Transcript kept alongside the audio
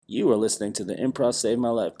You are listening to the Improv Save My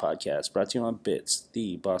Life podcast, brought to you on BITS,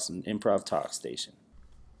 the Boston Improv Talk Station.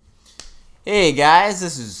 Hey guys,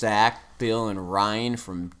 this is Zach, Bill, and Ryan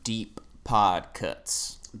from Deep Pod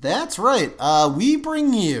Cuts. That's right. We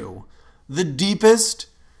bring you the deepest,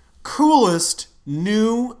 coolest,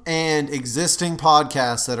 new, and existing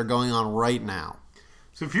podcasts that are going on right now.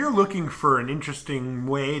 So if you're looking for an interesting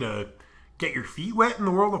way to get your feet wet in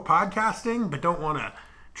the world of podcasting, but don't want to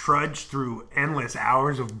trudge through endless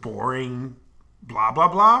hours of boring blah, blah,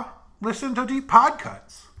 blah, listen to Deep Pod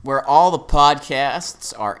Cuts, where all the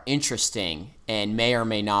podcasts are interesting and may or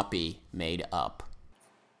may not be made up.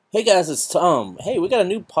 Hey guys, it's Tom. Hey, we got a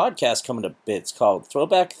new podcast coming to BITS called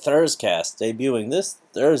Throwback Thurscast, debuting this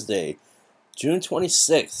Thursday, June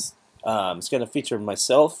 26th. It's going to feature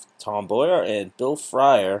myself, Tom Boyer, and Bill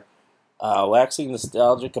Fryer, waxing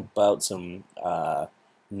nostalgic about some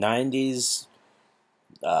 90s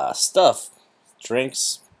stuff,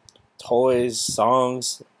 drinks, toys,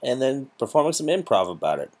 songs, and then performing some improv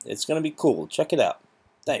about it. It's going to be cool. Check it out.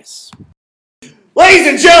 Thanks. Ladies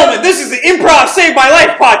and gentlemen, this is the Improv Save My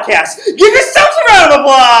Life podcast. Give yourselves a round of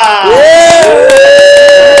applause! Yeah!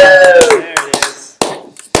 There it is.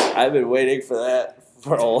 I've been waiting for that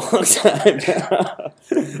for a long time now.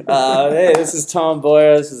 Hey, this is Tom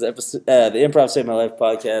Boyer. This is episode, the Improv Save My Life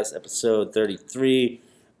podcast, episode 33.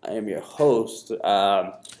 I am your host.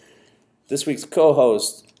 This week's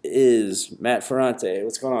co-host is Matt Ferrante.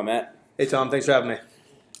 What's going on, Matt? Hey, Tom. Thanks for having me.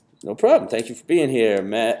 No problem. Thank you for being here.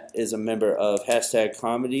 Matt is a member of Hashtag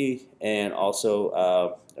Comedy and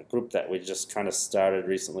also a group that we just kind of started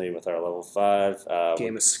recently with our level 5.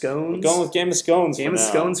 Game of Scones. We're going with Game of Scones Game for of now.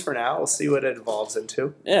 Scones for now. We'll see what it evolves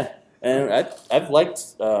into. Yeah. And I've liked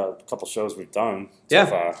a couple shows we've done so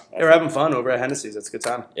far. Yeah, we're having fun over at Hennessy's. It's a good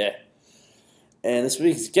time. Yeah. And this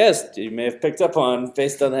week's guest, you may have picked up on,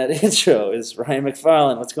 based on that intro, is Ryan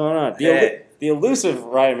McFarlane. What's going on? Hey. The elusive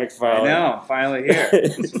Ryan McFarlane. I know. Finally here.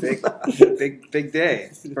 It's a big day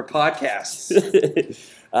for podcasts.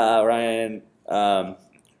 Ryan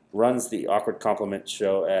runs the Awkward Compliment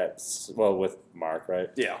show with Mark, right?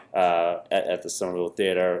 Yeah. At the Somerville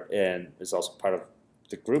Theater, and is also part of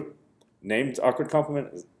the group named Awkward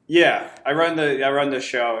Compliment. Yeah, I run the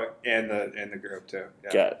show and the group too.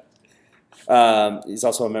 Yeah. Got it. He's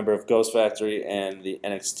also a member of Ghost Factory and the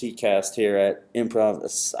NXT cast here at Improv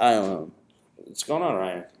Asylum. What's going on,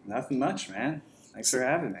 Ryan? Nothing much, man. Thanks for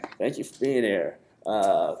having me. Thank you for being here.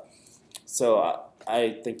 So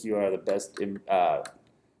I think you are the best intro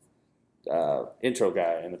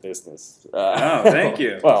guy in the business. Oh, thank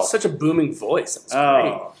you. Well, Such a booming voice. That was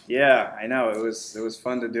Oh, yeah, I know. It was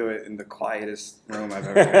fun to do it in the quietest room I've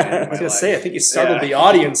ever been in my life. I was going to say, I think you startled Yeah. the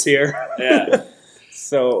audience here. Yeah.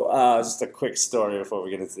 So just a quick story before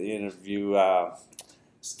we get into the interview.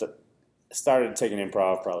 Started taking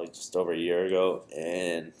improv probably just over a year ago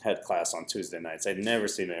and had class on Tuesday nights. I'd never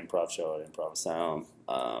seen an improv show at Improv Sound.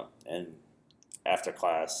 And after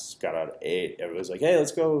class, got out at 8. Everybody was like, hey,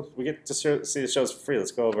 let's go. We get to see the shows for free.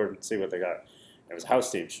 Let's go over and see what they got. It was a house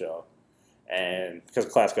team show. And because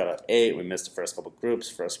class got out at 8, we missed the first couple groups.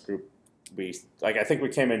 First group, I think we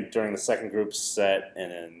came in during the second group set,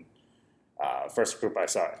 and then first group I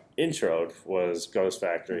saw introed was Ghost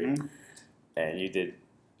Factory, Mm-hmm. and you did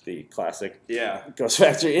the classic Yeah. Ghost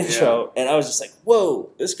Factory intro, and I was just like, whoa,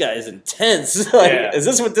 this guy is intense. Is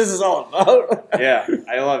this what this is all about? Yeah,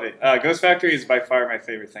 I love it. Ghost Factory is by far my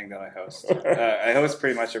favorite thing that I host. I host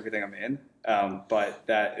pretty much everything I'm in, but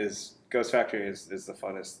Ghost Factory is the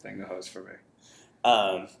funnest thing to host for me.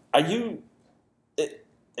 Are you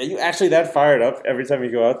actually that fired up every time you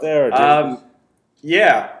go out there? Or I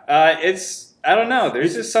don't know.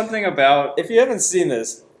 There's just something about. if you haven't seen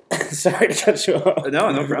this, sorry to cut you off.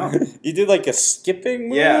 No problem. You do like a skipping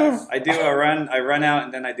move? Yeah, I do a run. I run out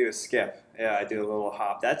and then I do a skip. Yeah, I do a little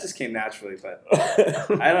hop. That just came naturally, but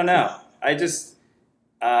I don't know. I just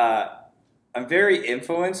I'm very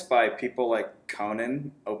influenced by people like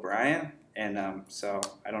Conan O'Brien, and so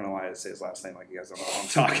I don't know why I say his last name like you guys don't know what I'm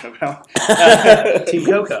talking about. Team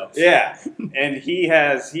Coco. Yeah, and if you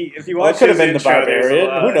watch could have his been the intro, there's a Barbarian.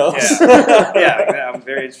 lot- Who knows? Yeah, I'm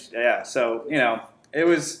very So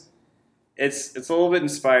it's a little bit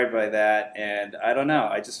inspired by that, and I don't know.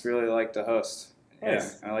 I just really like to host.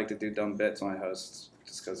 Nice. Yeah, I like to do dumb bits when I host,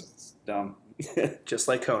 just because it's dumb. Just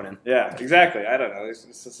like Conan. Yeah, exactly. I don't know. It's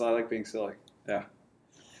just I like being silly. Yeah.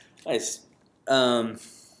 Nice.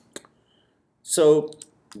 So,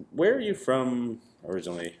 where are you from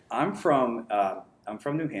originally? I'm from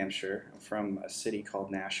New Hampshire. I'm from a city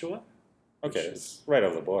called Nashua. Okay, it's right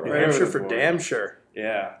over the border. Right. Hampshire over the for border. damn sure.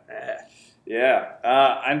 Yeah. Yeah,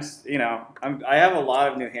 I have a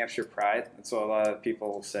lot of New Hampshire pride. That's what a lot of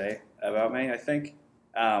people will say about me, I think.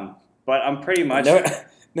 But I'm pretty much.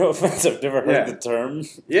 No offense, I've never heard the term.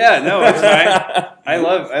 Yeah, no, it's fine. I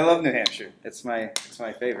love New Hampshire. It's my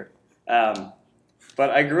favorite. But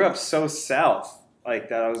I grew up so south, like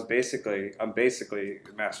that. I'm basically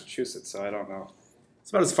in Massachusetts, so I don't know. It's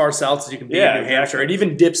about as far south as you can be Yeah, in New Hampshire. It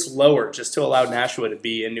even dips lower just to allow Nashua to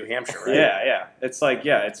be in New Hampshire, right? Yeah. It's like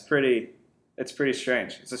it's pretty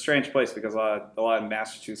strange. It's a strange place because a lot of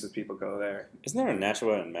Massachusetts people go there. Isn't there a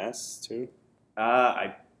Nashua in Mass too?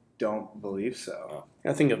 I don't believe so.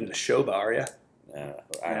 I think of Neshoba, are you? I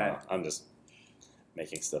don't know. I'm just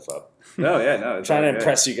making stuff up. No, it's Trying to all good.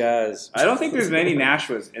 impress you guys. I don't think there's many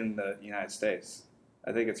Nashuas in the United States.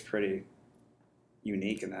 I think it's pretty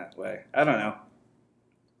unique in that way. I don't know.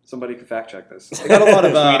 Somebody could fact check this. They got a lot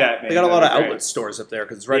of Tweet at me. they got a lot of That'd be outlet great. stores up there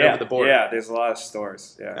because it's right Yeah, over the border. Yeah, there's a lot of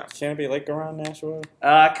stores. Yeah. Can't it be like around Nashua?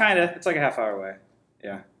 Kind of. It's like a half hour away.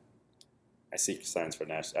 Yeah. I see signs for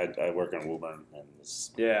Nashua. I work in Woburn, and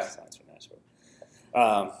there's Yeah. signs for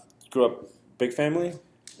Nashua. Grew up big family?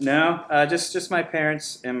 No, just my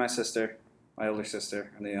parents and my sister, my older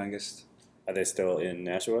sister. I'm the youngest. Are they still in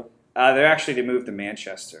Nashua? They moved to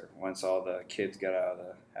Manchester once all the kids got out of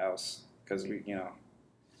the house because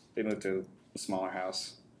they moved to a smaller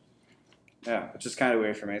house. Yeah, which is kind of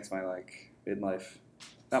weird for me. It's my midlife,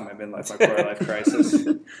 not my midlife, my quarter life crisis.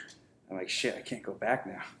 I'm like, shit, I can't go back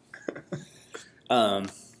now.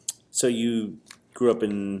 So you grew up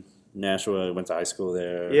in Nashua, went to high school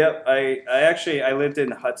there. Yep, I lived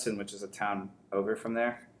in Hudson, which is a town over from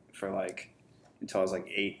there, for until I was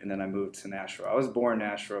 8, and then I moved to Nashua. I was born in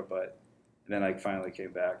Nashua, but then I finally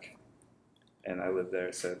came back, and I lived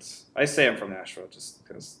there since. I say I'm from Nashua just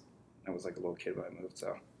because I was a little kid when I moved.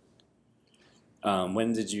 So. How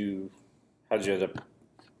did you end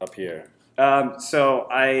up here? So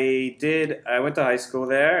I went to high school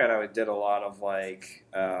there, and I did a lot of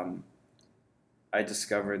I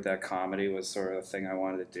discovered that comedy was sort of the thing I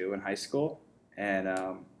wanted to do in high school, and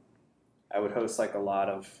I would host a lot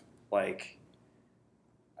of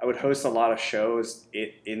shows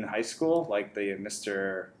in high school, like the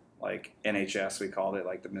Mr. NHS, we called it,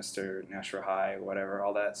 the Mr. Nashua High, whatever,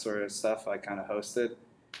 all that sort of stuff I kind of hosted.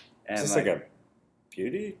 And Is this like a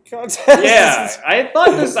beauty contest? Yeah, I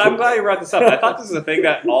thought this. I'm glad you brought this up. I thought this is a thing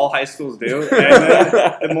that all high schools do. And then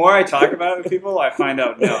the more I talk about it with people, I find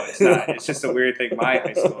out no, it's not. It's just a weird thing my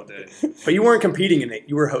high school did. But you weren't competing in it;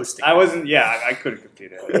 you were hosting. I wasn't. Yeah, I couldn't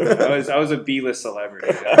compete in it. I was a B-list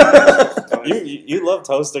celebrity. You loved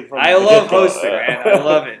hosting. I love hosting, man. I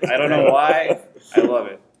love it. I don't know why. I love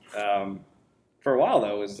it. For a while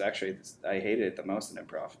though, it was actually I hated it the most in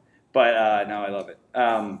improv, but now I love it.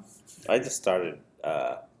 I just started.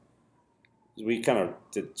 We kind of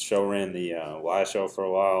ran the Y show for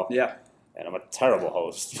a while. Yeah. And I'm a terrible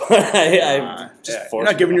host. I You're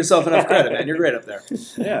not giving yourself enough credit, man. You're great up there.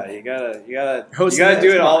 Yeah, you gotta do Hosting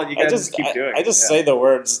it all. You gotta just keep doing it. I just say the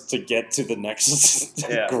words to get to the next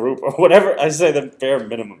Yeah. group or whatever. I say the bare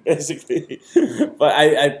minimum, basically. But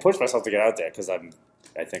I push myself to get out there because I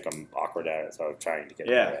think I'm awkward at it, so I'm trying to get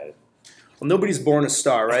better at it. Well, nobody's born a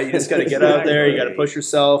star, right? You just got to get out there. You got to push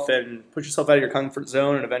yourself out of your comfort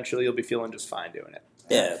zone, and eventually you'll be feeling just fine doing it.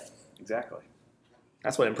 Yeah. Exactly.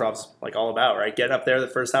 That's what improv's all about, right? Getting up there the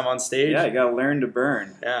first time on stage. Yeah, you gotta learn to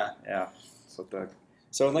burn. Yeah. Yeah. So the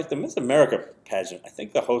So in the Miss America pageant, I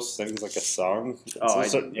think the host sings a song. I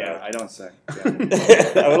don't say. Yeah. I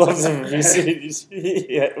would love to see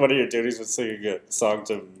one of your duties was singing a song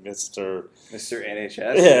to Mr. Mr.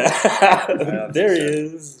 NHS. Yeah, there he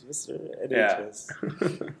is, Mr.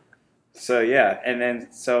 NHS. So and then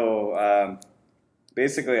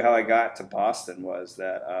basically how I got to Boston was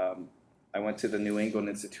that I went to the New England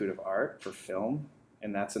Institute of Art for film,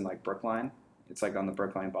 and that's in Brookline. It's on the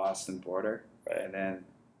Brookline-Boston border. Right. And then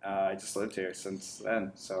I just lived here since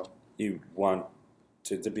then. So You want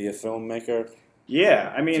to be a filmmaker?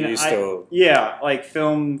 yeah, I mean, Do you still-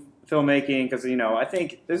 filmmaking, because I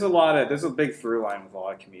think there's a big through line with a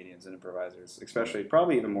lot of comedians and improvisers, especially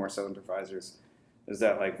probably even more so improvisers, is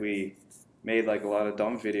that we made a lot of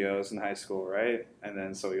dumb videos in high school, right? And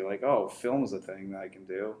then so you're oh, film's a thing that I can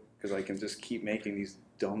do because I can just keep making these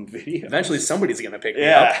dumb videos. Eventually somebody's going to pick me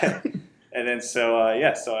up. Yeah. And then so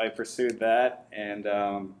I pursued that, and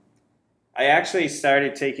I actually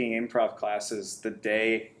started taking improv classes the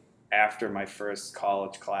day after my first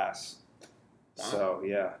college class. Wow. So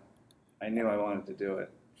yeah, I knew I wanted to do it.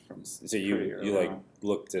 So you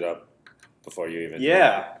looked it up before you even.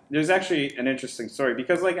 Yeah, there's actually an interesting story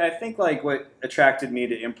because I think what attracted me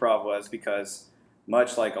to improv was because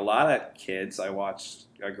much like a lot of kids, I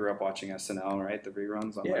grew up watching SNL, right? The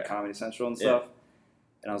reruns on like Yeah. Comedy Central and Yeah. stuff.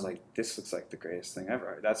 And I was like, this looks like the greatest thing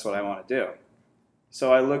ever. That's what I want to do.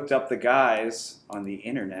 So I looked up the guys on the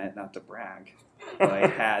internet, not to brag, but I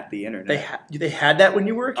had the internet. They had that when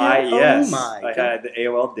you were a kid? Yes. Oh my I God. had the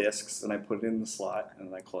AOL discs, and I put it in the slot,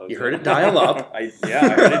 and I closed it. You heard it dial up. I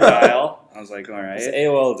heard it dial. I was like, all It's right.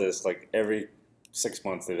 AOL disc, like every 6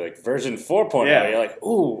 months, they're like, version 4.0. Yeah. You're like,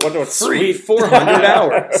 ooh, wonder what's Free sweet. 400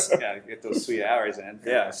 hours. Yeah, get those sweet hours in.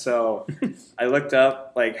 Yeah, so I looked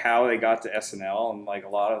up like how they got to SNL, and like a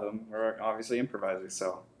lot of them were obviously improvisers.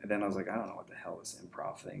 So, and then I was like, I don't know what the hell this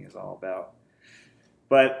improv thing is all about.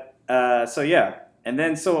 But so yeah, and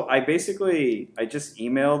then so I just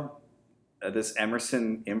emailed this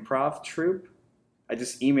Emerson improv troupe. I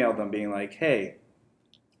just emailed them being like, hey,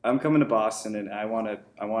 I'm coming to Boston and I want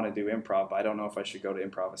to do improv, but I don't know if I should go to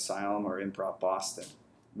Improv Asylum or Improv Boston.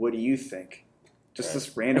 What do you think? Just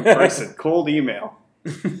this random person, cold email.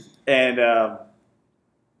 And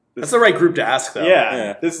That's the right group to ask, though.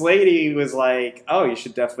 yeah, this lady was like, "Oh, you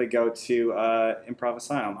should definitely go to Improv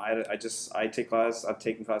Asylum. I take classes. I've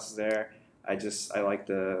taken classes there. I like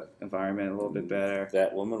the environment a little bit better."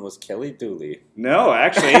 That woman was Kelly Dooley. No,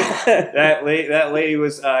 actually, that lady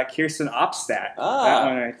was Kirsten Opstadt. Ah. That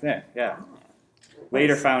one right there. Yeah.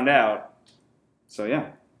 Later found out. So yeah,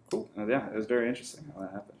 cool. Yeah, it was very interesting how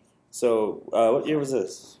that happened. So, what year was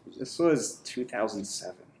this? This was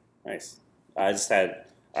 2007. Nice.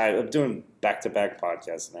 I'm doing back-to-back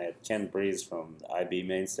podcasts, and I had Ken Breeze from IB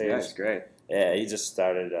Mainstage. That's great. Yeah, he just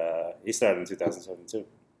started. He started in 2007 too.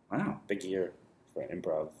 Wow. Big year for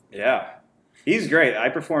improv. Yeah, he's great. I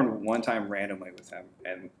performed one time randomly with him,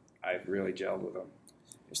 and I really gelled with him.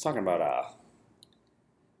 He was talking about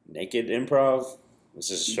naked improv, which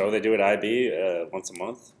is a show they do at IB once a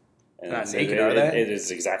month. And Not it's- naked, are they? It is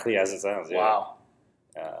exactly as it sounds. Yeah. Wow.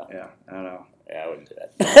 Yeah, I don't know. Yeah, I wouldn't do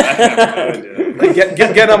that. I would do that. Like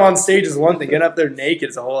get them on stage is one thing. Get up there naked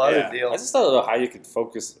is a whole other Yeah. I deal. just don't know how you could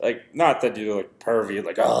focus. Like, not that you look pervy,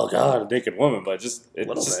 like, oh god, a naked woman, but just A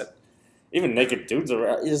little bit. Even naked dudes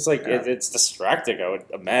around. It's like Yeah. it's distracting. I would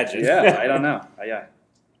imagine. Yeah, I don't know. Yeah,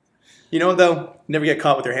 You know what, though? Never get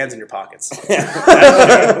caught with your hands in your pockets.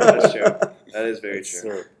 that's true. That is very true.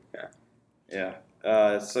 Sure.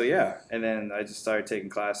 Yeah. So yeah, and then I just started taking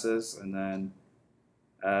classes, and then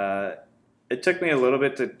it took me a little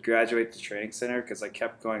bit to graduate the training center because I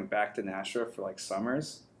kept going back to Nashua for like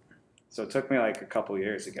summers. So it took me like a couple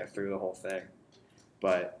years to get through the whole thing.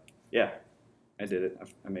 But yeah, I did it.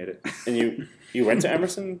 I made it. And you went to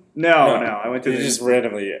Emerson? No, I went to You the just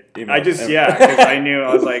randomly. because I knew,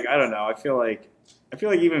 I was like, I don't know. I feel like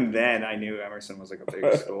even then I knew Emerson was like a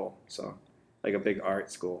big school, so like a big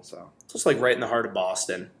art school. So It's just like right in the heart of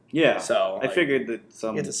Boston. yeah, So I like, figured that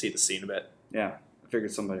you get to see the scene a bit. I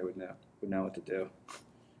figured somebody would know what to do.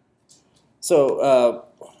 So,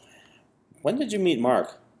 when did you meet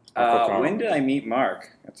Mark? When did I meet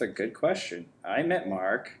Mark? That's a good question. I met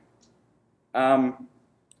Mark. For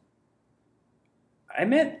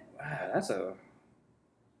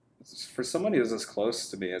somebody who's as close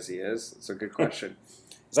to me as he is, it's a good question.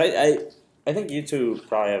 'Cause I think you two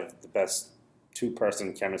probably have the best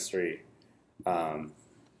two-person chemistry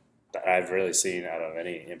that I've really seen out of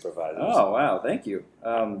any improvisers. Oh wow, thank you.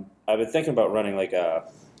 I've been thinking about running like a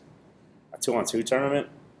 2-on-2 tournament.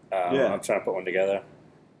 Yeah. I'm trying to put one together.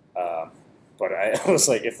 But I was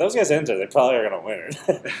like, if those guys enter, they probably are going to win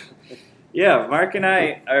it. Yeah, Mark and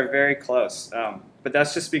I are very close, but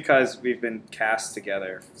that's just because we've been cast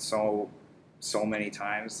together so many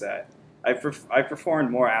times that I've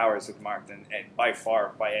performed more hours with Mark than by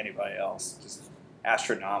far by anybody else, just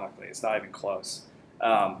astronomically. It's not even close.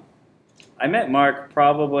 I met Mark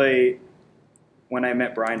probably when I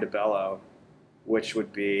met Brian DeBello, which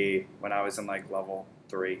would be when I was in like level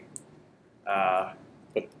 3.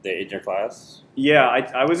 But they in your class? Yeah,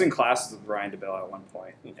 I was in class with Brian DeBello at one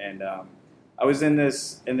point, and I was in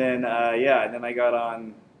this, and then and then I got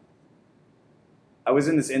on. I was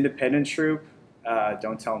in this independent troupe.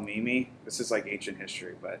 Don't Tell Mimi. This is like ancient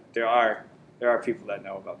history, but there are people that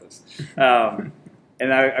know about this.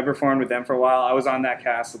 And I performed with them for a while. I was on that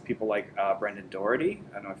cast with people like Brendan Doherty.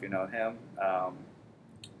 I don't know if you know him.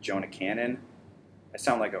 Jonah Cannon. I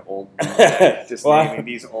sound like an old man just Well, naming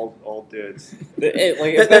these old dudes.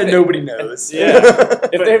 That nobody knows. Yeah.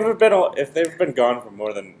 if they've been gone for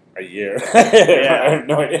more than a year, I have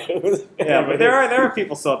no idea. Yeah, but there are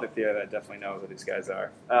people still at the theater that definitely know who these guys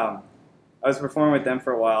are. I was performing with them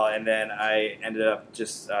for a while, and then I ended up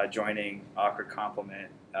just joining Awkward Compliment,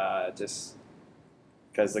 just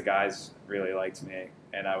because the guys really liked me,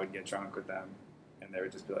 and I would get drunk with them, and and they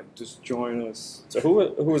would just be like, "Just join us." So who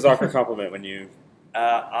was Awkward Compliment when you?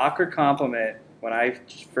 Awkward Compliment when I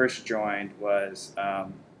first joined was,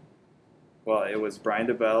 well, it was Brian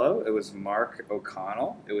DeBello, it was Mark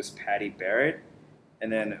O'Connell, it was Patty Barrett,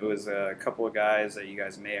 and then it was a couple of guys that you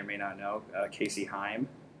guys may or may not know, Casey Heim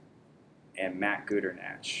and Matt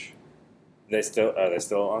Gudernach. Are they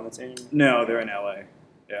still on the team? No, they're in LA.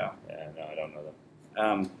 Yeah. Yeah, no, I don't know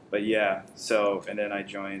them. But yeah, so, and then I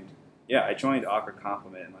joined Awkward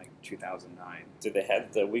Compliment in like 2009. Did they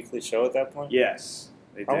have the weekly show at that point? Yes,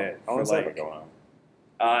 they did. How long's that been going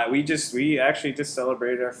on? We actually just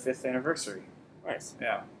celebrated our 5th anniversary. Nice.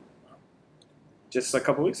 Yeah. Just a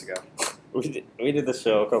couple weeks ago. We did the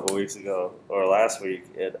show a couple weeks ago, or last week,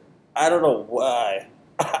 and I don't know why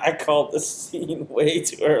I called the scene way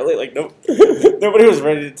too early. Like, nobody was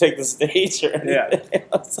ready to take the stage or anything. Yeah.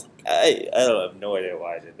 I was like, I don't have no idea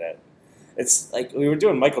why I did that. It's like we were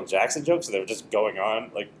doing Michael Jackson jokes, so they were just going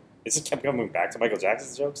on. Like, it just kept coming back to Michael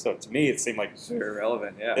Jackson's jokes. So to me, it seemed like Very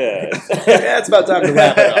relevant, yeah. yeah. Yeah, it's about time to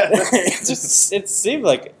wrap it up. it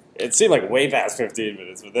seemed like way past 15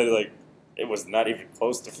 minutes, but then like it was not even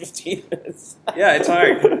close to 15 minutes. Yeah, it's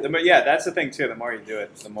hard. Yeah, that's the thing too. The more you do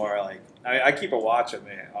it, the more like I keep a watch of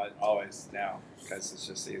me always now because it's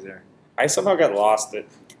just easier. I somehow got lost at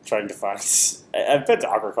trying to find. I've been to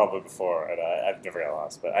Awkward Compliment before, and I've never got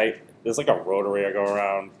lost. But there's like a rotary I go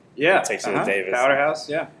around. Yeah, It takes you to Davis. Powderhouse.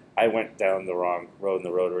 Yeah. I went down the wrong road in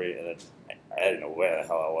the rotary, and then I didn't know where the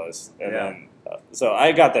hell I was. And Yeah. then so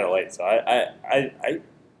I got there late. So I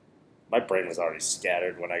my brain was already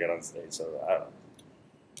scattered when I got on stage. So I don't know.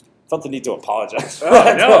 Felt the need to apologize.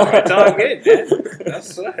 Oh no, it's all good, man.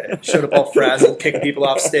 That's right. Showed up all frazzled, kicking people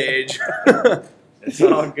off stage. It's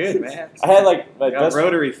all good, man. I had like my I got best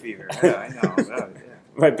rotary fever. Yeah, I know. Yeah.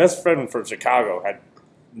 my best friend from Chicago had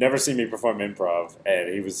never seen me perform improv, and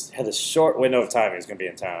he had a short window of time he was going to be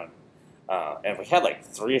in town. And we had like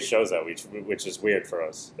 3 shows that week, which is weird for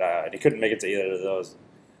us. And he couldn't make it to either of those,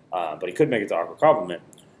 but he could make it to Awkward Compliment.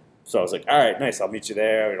 So I was like, all right, nice, I'll meet you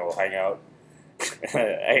there, we'll hang out.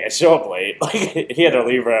 I show up late. Like, he had to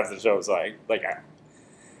leave right after the show, so I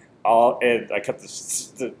cut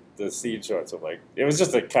the scene short. So like, it was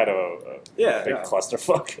just a kind of a Yeah, big yeah.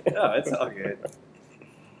 clusterfuck. No, it's all good.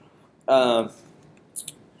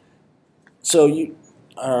 So you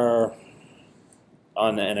are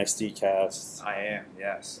on the NXT cast. I am,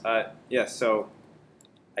 yes. Yes, so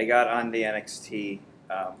I got on the NXT.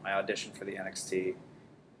 I auditioned for the NXT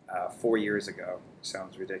 4 years ago.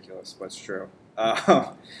 Sounds ridiculous, but it's true.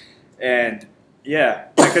 And yeah,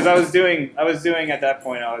 because I was doing at that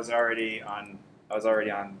point. I was already on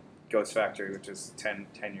Ghost Factory, which is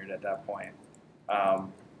tenured at that point.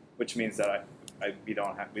 Which means that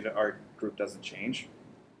our group doesn't change.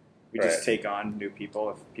 We just Right. take on new people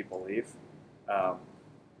if people leave.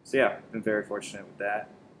 So yeah, I've been very fortunate with that.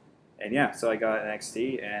 And yeah, so I got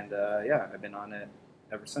NXT, and yeah, I've been on it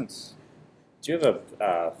ever since. Do you have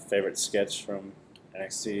a favorite sketch from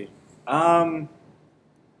NXT? I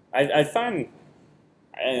find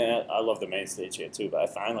I love the main stage here too, but I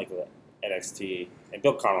find like the NXT, and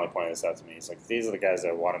Bill Connolly pointed this out to me. It's like these are the guys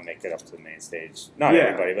that want to make it up to the main stage. Not Yeah.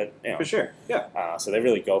 everybody, but you know, For sure, yeah. So they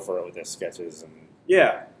really go for it with their sketches and.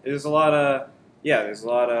 Yeah, there's a lot of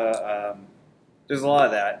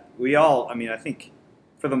that. We all, I mean, I think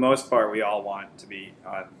for the most part, we all want to be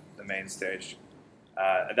on the main stage.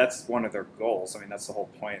 That's one of their goals. I mean, that's the whole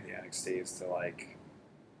point of the NXT is to like,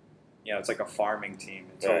 you know, it's like a farming team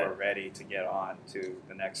until Right. we're ready to get on to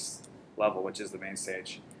the next level, which is the main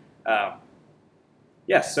stage.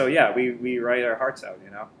 Yeah, so yeah, we write our hearts out,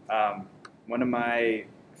 you know. One of my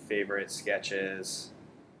favorite sketches.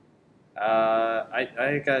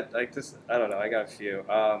 I got a few.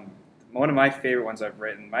 One of my favorite ones I've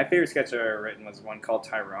written. My favorite sketch I've ever written was one called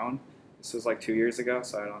Tyrone. This was like 2 years ago,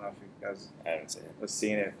 so I don't know if you guys I haven't seen it. have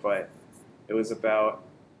seen it, but it was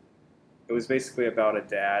basically about a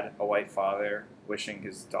dad, a white father, wishing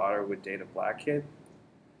his daughter would date a black kid,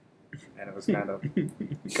 and it was kind of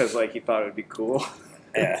because like he thought it would be cool.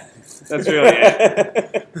 Yeah, That's really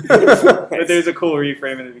it. But there's a cool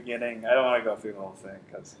reframe in the beginning. I don't want to go through the whole thing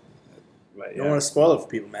because. But You don't want to spoil it for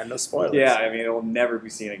people, man. No spoilers. yeah, I mean, it will never be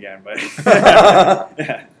seen again, but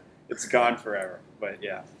yeah, it's gone forever. But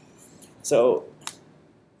yeah. So,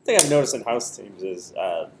 the thing I've noticed in house teams is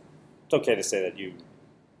it's okay to say that you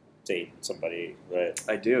date somebody, right?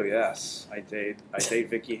 I do, yes. I date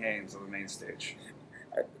Vicky Haynes on the main stage.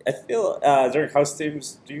 I feel during house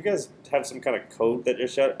teams, do you guys have some kind of code that you're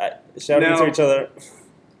shouting No. to each other?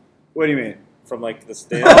 What do you mean? from like the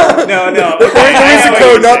stand. No. There's a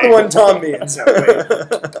code, not the one Tom means.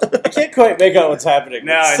 I can't quite make out what's happening.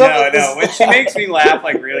 No. When she makes me laugh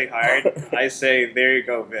like really hard, I say, "There you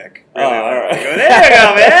go, Vic." Really all hard. right. I go, "There you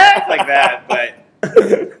go, Vic," like that. But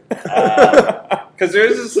because there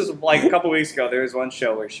was this like a couple weeks ago, there was one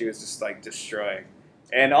show where she was just like destroying.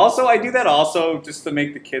 And also, I do that also just to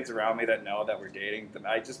make the kids around me that know that we're dating.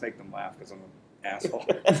 I just make them laugh because I'm an asshole.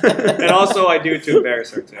 And also, I do it to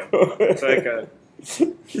embarrass her too. It's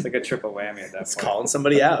like a triple whammy at that It's point. calling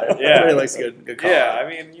somebody out. Yeah. Everybody likes a good call. Yeah, I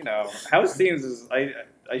mean, you know, house themes is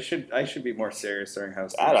I should be more serious during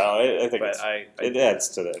house themes. I don't know. I think But it adds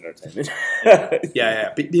to the entertainment.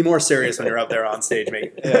 Yeah. Be more serious when you're out there on stage.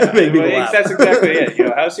 Make Yeah, people laugh. that's exactly it. You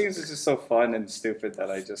know, house themes is just so fun and stupid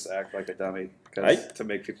that I just act like a dummy to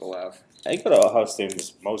make people laugh. I go to house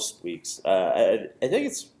themes most weeks. I think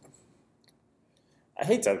it's. I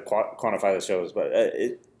hate to quantify the shows, but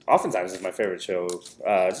it oftentimes is my favorite show.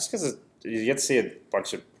 Just because you get to see a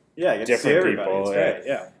bunch of Yeah, you get different to see everybody. people. It's great,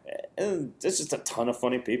 yeah. And there's just a ton of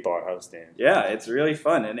funny people on house themes. Yeah, it's really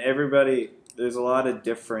fun, and there's a lot of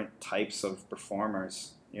different types of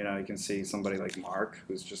performers. You know, you can see somebody like Mark,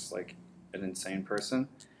 who's just like an insane person,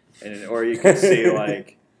 or you can see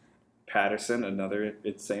like Patterson, another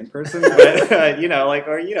insane person. But, you know,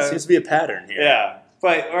 Seems to be a pattern here. yeah.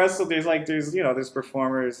 But also there's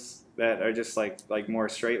performers that are just like more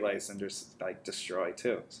straight laced and just like destroy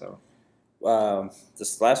too. So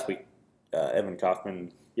This last week, Evan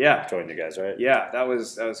Kaufman yeah, joined you guys, right? yeah, that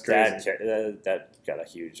was crazy. That got a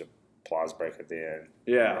huge applause break at the end.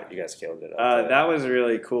 Yeah. You guys killed it. That was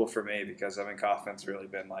really cool for me because Evan Kaufman's really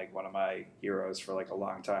been like one of my heroes for like a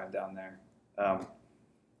long time down there.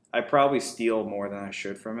 I probably steal more than I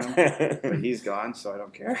should from him, but he's gone, so I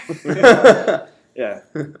don't care. Yeah.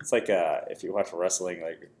 It's like if you watch wrestling,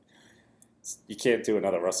 like you can't do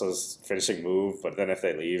another wrestler's finishing move, but then if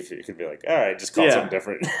they leave, you can be like, all right, just call something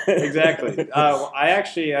different. Exactly. I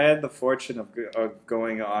had the fortune of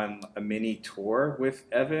going on a mini tour with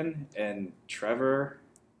Evan and Trevor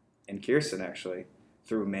and Kirsten actually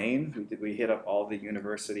through Maine. We hit up all the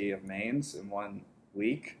University of Maines in 1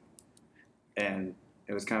 week, and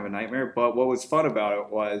it was kind of a nightmare. But what was fun about it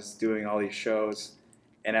was doing all these shows.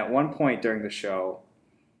 And at one point during the show,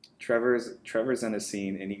 Trevor's in a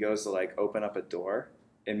scene, and he goes to like open up a door,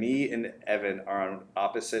 and me and Evan are on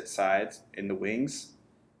opposite sides in the wings,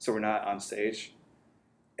 so we're not on stage.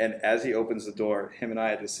 And as he opens the door, him and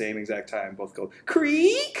I at the same exact time both go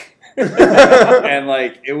creak, and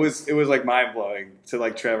like it was like mind blowing to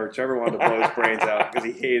like Trevor. Trevor wanted to blow his brains out because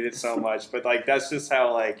he hated it so much. But like that's just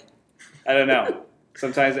how like I don't know.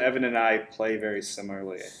 Sometimes Evan and I play very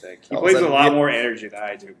similarly, I think. He plays with a lot more energy than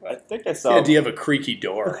I do. I But think I The saw. idea of a creaky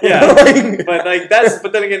door. yeah, but like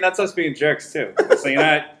but then again, that's us being jerks too. So you're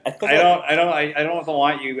not. I don't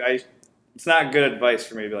want you. It's not good advice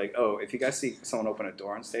for me to be like, oh, if you guys see someone open a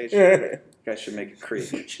door on stage, you guys should make it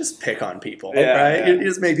creak. Just pick on people, Yeah, right? yeah. You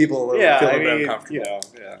just make people feel a bit uncomfortable. you know,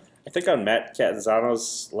 yeah. I think on Matt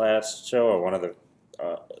Catanzano's last show, or one of the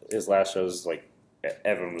his last shows, like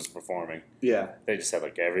Evan was performing. Yeah. They just had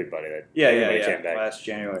like everybody that Yeah. came back. Last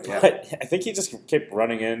January. Yeah. But I think he just kept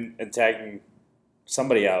running in and tagging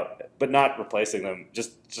somebody out, but not replacing them.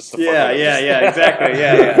 Just to fuck with them. Exactly.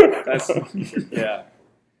 Yeah. That's yeah.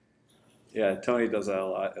 Yeah, Tony does that a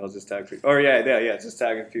lot. He'll just tag people. Or just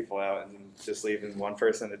tagging people out and just leaving one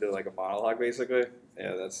person to do like a monologue, basically.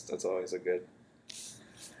 Yeah, that's always a good.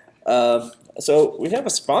 So we have a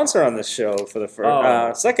sponsor on this show for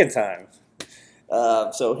the second time.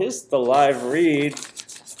 So here's the live read.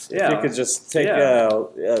 Yeah. If you could just take,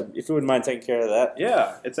 if you wouldn't mind taking care of that.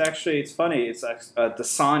 Yeah, it's funny. It's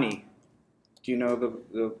Dasani. Do you know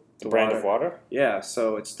the Brand of water? Yeah,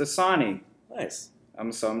 so it's Dasani. Nice. I'm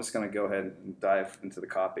just gonna go ahead and dive into the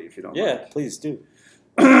copy if you don't Yeah, mind. please do.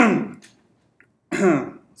 Second,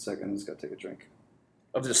 I'm just gotta take a drink.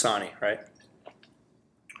 Of Dasani, right?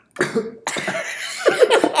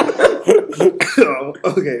 Oh,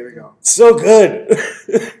 okay, here we go. So good.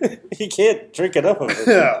 He can't drink enough of it.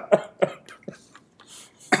 Yeah.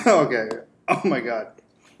 Okay. Oh my god.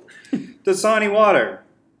 Dasani water.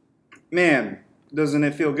 Man, doesn't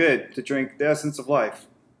it feel good to drink the essence of life?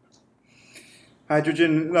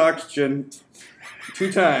 Hydrogen and oxygen.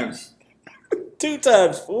 2 times. 2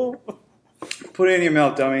 times, fool. Put it in your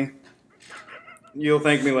mouth, dummy. You'll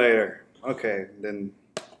thank me later. Okay, then.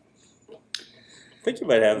 I think you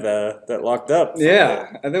might have that locked up. Yeah,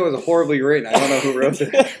 I think it was horribly written. I don't know who wrote it.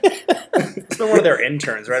 It's been one of their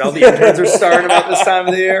interns, right? All the interns are starting about this time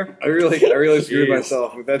of the year. I really screwed Jeez.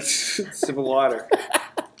 myself with that sip of water.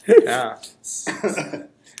 Yeah.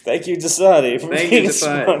 Thank you, Dasani, for Thank being you, a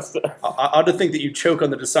Dasani. sponsor. Odd to think that you choke on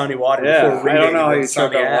the Dasani water Yeah, before I reading don't know how the you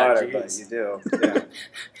choke Dasani on ad. water, but Jeez. you do. Yeah.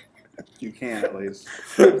 You can at least.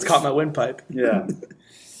 It's caught my windpipe. Yeah.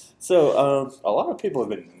 So, a lot of people have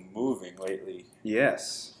been moving lately.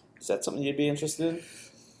 Yes. Is that something you'd be interested in?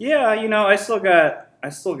 Yeah, you know, I still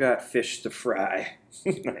got fish to fry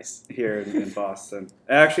Nice. here in Boston.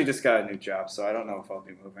 I actually just got a new job, so I don't know if I'll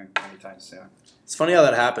be moving anytime soon. It's funny how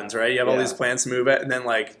that happens, right? You have all Yeah. these plans to move it, and then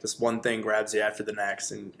like this one thing grabs you after the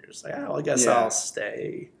next, and you're just like, oh, I guess Yeah. I'll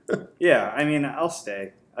stay. Yeah, I mean, I'll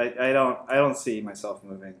stay. I don't see myself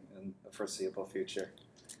moving in the foreseeable future,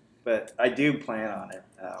 but I do plan on it.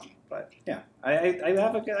 But yeah, I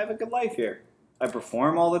have a good life here. I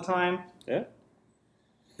perform all the time.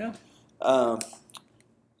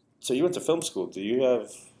 So you went to film school. Do you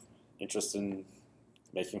have interest in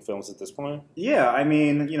making films at this point? Yeah, I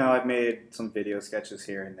mean, you know, I've made some video sketches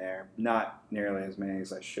here and there. Not nearly as many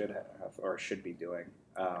as I should have or should be doing.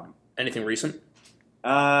 Anything recent?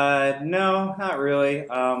 No, not really.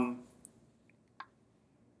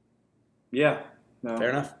 Yeah, no. Fair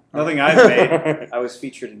enough. Nothing I've made. I was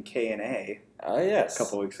featured in K&A Oh, yes. a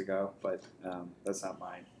couple weeks ago, but that's not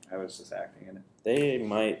mine. I was just acting in it. They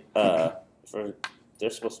might, they're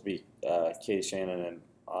supposed to be Katie Shannon and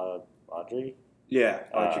Audrey. Yeah,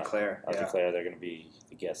 Audrey Claire. Audrey Yeah. Claire, they're going to be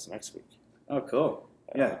the guests next week. Oh, cool.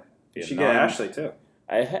 Yeah. Be You a should get non- Ashley, too.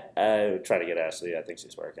 I try to get Ashley. I think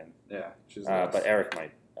she's working. Yeah, she's But nice. Eric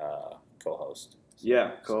might co-host.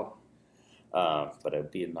 Yeah, cool. But it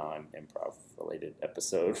would be a non-improv related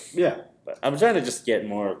episode. Yeah. But I'm trying to just get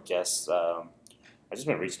more guests. I've just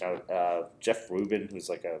been reaching out. Jeff Rubin,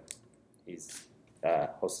 who's he's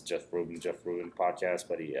hosted Jeff Rubin podcast,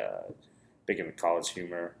 but he big into college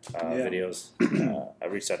humor videos. I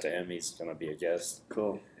reached out to him. He's gonna be a guest.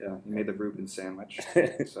 Cool. Yeah, you made the Reuben sandwich,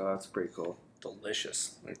 so that's pretty cool.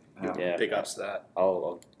 Delicious. Yeah. Big ups to that.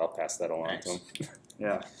 I'll pass that along Nice. to him.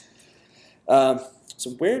 Yeah.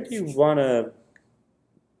 So where do you want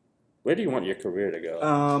your career to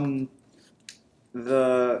go?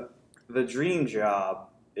 The dream job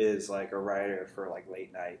is like a writer for like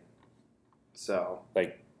late night. So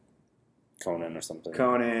Like Conan or something.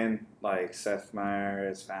 Conan, like Seth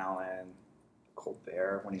Meyers, Fallon,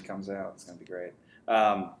 Colbert when he comes out, it's gonna be great.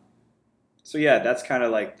 So yeah, that's kind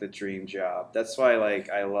of like the dream job. That's why like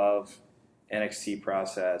I love NXT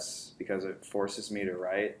process because it forces me to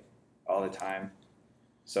write all the time,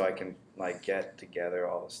 so I can like get together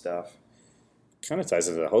all the stuff. Kind of ties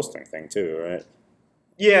into the hosting thing too, right?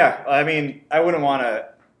 Yeah, I mean, I wouldn't want to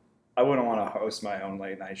host my own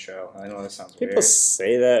late night show. I know that sounds People weird.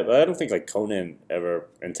 say that, but I don't think like Conan ever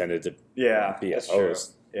intended to Yeah, be a that's true.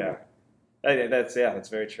 host. Yeah, that's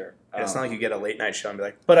very true. It's not like you get a late night show and be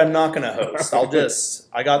like, but I'm not going to host.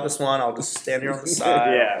 I got this one. I'll just stand here on the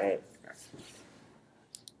side. Yeah.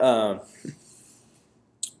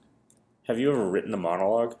 Have you ever written a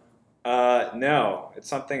monologue? No, it's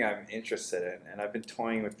something I'm interested in, and I've been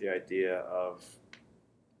toying with the idea of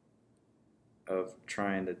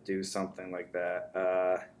trying to do something like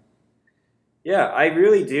that. Yeah, I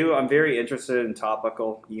really do. I'm very interested in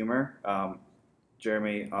topical humor.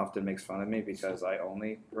 Jeremy often makes fun of me because I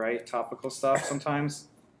only write topical stuff sometimes.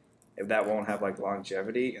 If that won't have like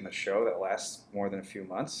longevity in the show that lasts more than a few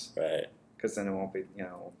months, Right. because then it won't be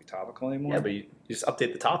topical anymore. Yeah, but you just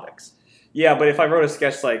update the topics. Yeah, but if I wrote a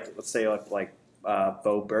sketch like, let's say like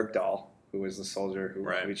Bo Bergdahl, who was the soldier who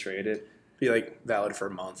Right. we traded, Be like valid for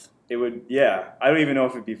a month. it would. Yeah, I don't even know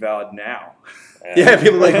if it'd be valid now. Yeah,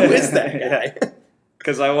 people are like, who is that guy?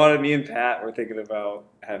 Because me and Pat were thinking about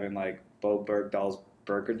having like Bo Bergdahl's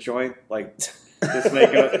burger joint, like just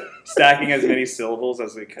stacking as many syllables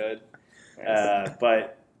as we could.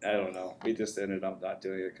 But I don't know. We just ended up not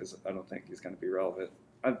doing it because I don't think he's going to be relevant.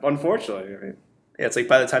 Unfortunately, I mean. Yeah, it's like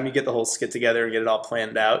by the time you get the whole skit together and get it all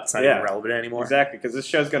planned out, it's not Yeah. even relevant anymore. Exactly, because this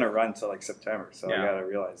show's going to run till like September, so Yeah. I got to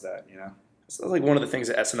realize that, So that's like one of the things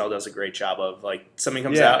that SNL does a great job of. Like something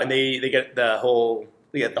comes Yeah. out and they get the whole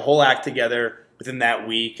act together within that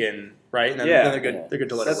week, and right, and then, Yeah. then they're good. They're good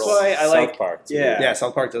to let That's it roll. why I like. South Park. Too. Yeah. Yeah,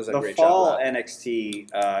 South Park does a The great fall job. Of that.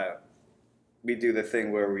 NXT, we do the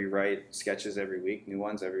thing where we write sketches every week, new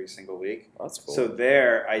ones every single week. That's cool. So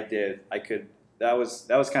there, that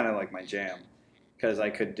was kind of like my jam, because I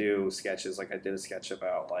could do sketches. Like I did a sketch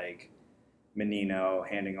about like Menino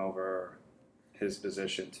handing over his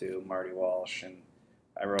position to Marty Walsh, and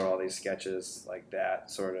I wrote all these sketches like that,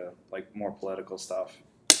 sort of like more political stuff,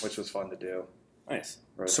 which was fun to do. Nice.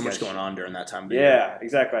 Wrote a So much sketch- going on during that time. Of the year. Yeah,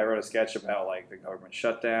 exactly. I wrote a sketch about like the government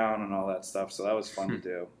shutdown and all that stuff, so that was fun to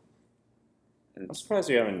do. I'm surprised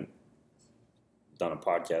you haven't done a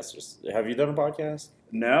podcast. Have you done a podcast?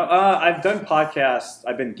 No, I've done podcasts.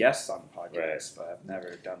 I've been guests on podcasts, but I've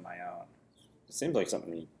never done my own. It seems like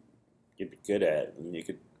something you'd be good at, and you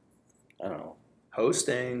could, I don't know.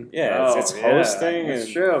 Hosting. Yeah, it's hosting. That's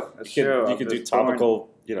and true. That's true. You could do topical,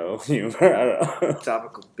 humor. I don't know.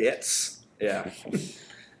 Topical bits. Yeah.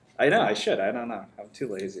 I know. I should. I don't know. I'm too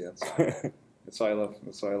lazy. That's why I love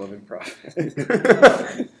improv.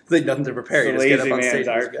 Like nothing to prepare. You It's just a get up lazy on stage man's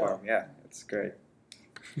and art just go. form. Yeah, it's great.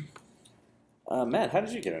 Matt, how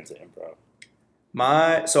did you get into improv?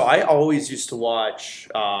 So I always used to watch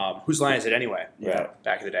Whose Line Is It Anyway? Yeah.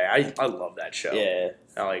 Back in the day. I love that show. Yeah.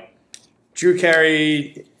 I like Drew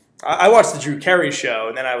Carey. I watched the Drew Carey show,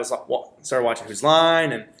 and then I was started watching Whose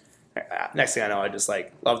Line, and next thing I know, I just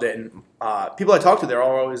like loved it. And people I talked to, they're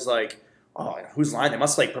all always like, "Oh, Whose Line? They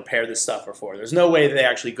must like prepare this stuff before. There's no way they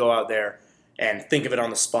actually go out there and think of it on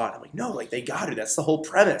the spot." I'm like, "No, like they got it. That's the whole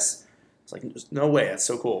premise." It's like, there's no way. That's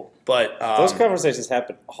so cool. But Those conversations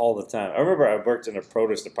happen all the time. I remember I worked in a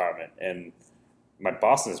produce department, and my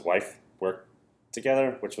boss and his wife worked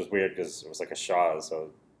together, which was weird because it was like a Shaw's,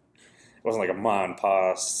 so it wasn't like a ma and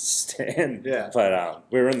pa stand. Yeah. But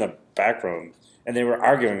we were in the back room, and they were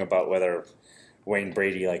arguing about whether Wayne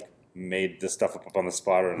Brady like made this stuff up on the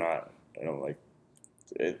spot or not. And I'm like,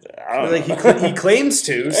 I don't like know. he claims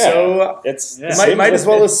to, Yeah. so It's Yeah. might as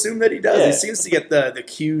well assume that he does. Yeah. He seems to get the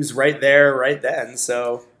cues right there, right then.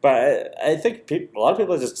 So But I think a lot of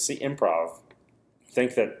people that just see improv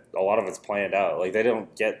think that a lot of it's planned out. Like they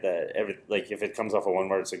don't get that if it comes off a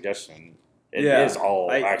one-word suggestion, it is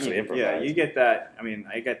all actually improvised. Yeah, you get that. I mean,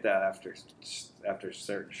 I get that after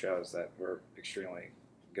certain shows that were extremely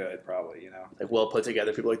good, probably. like well put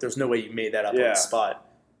together. People are like, there's no way you made that up on Yeah. the spot.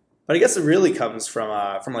 But I guess it really comes from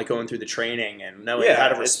like going through the training and knowing Yeah, how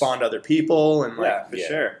to it's- respond to other people and like Yeah, for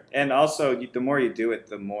sure. And also, the more you do it,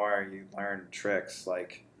 the more you learn tricks.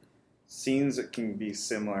 Like scenes that can be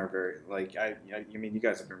similar. I mean, you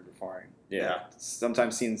guys have been performing. Yeah.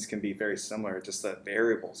 Sometimes scenes can be very similar, just that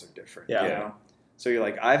variables are different. Yeah. You know? So you're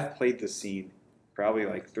like, I've played this scene probably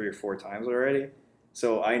like 3 or 4 times already.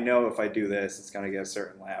 So I know if I do this, it's going to get a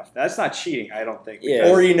certain laugh. That's not cheating, I don't think. Yeah.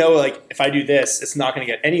 because- or like if I do this, it's not going to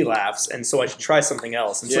get any laughs, and so I should try something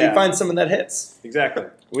else. And so you Yeah. find something that hits. Exactly.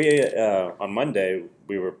 We on Monday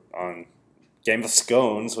we were on Game of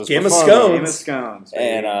Scones. Game of performing. Scones.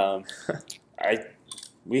 Game of Scones. baby. And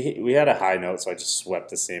we had a high note, so I just swept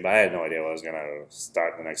the scene. But I had no idea what I was gonna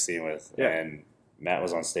start the next scene with. Yeah. And Matt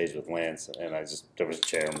was on stage with Lance, and there was a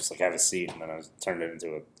chair. I'm just like, have a seat, and then I turned it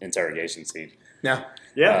into an interrogation scene. Yeah.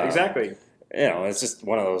 Yeah, uh, exactly. It's just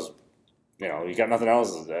one of those. You got nothing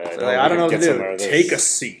else. So I don't know what to do. Take a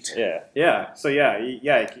seat. Yeah. Yeah. So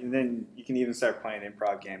and then you can even start playing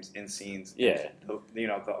improv games in scenes. Yeah.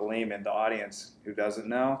 The layman, the audience who doesn't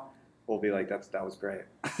know, will be like, that was great.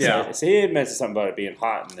 Yeah. So he had mentioned something about it being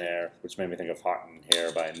hot in there, which made me think of "Hot in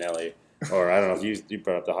Here" by Nelly. Or I don't know if you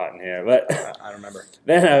brought up the "Hot in Here," but I don't remember.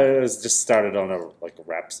 then I was just started on a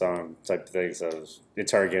rap song type thing. So I was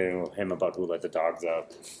interrogating him about who let the dogs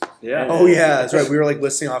out. Yeah. Oh yeah, that's right. We were like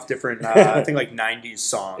listing off different, I think like '90s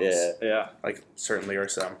songs. Yeah. Yeah. Like certain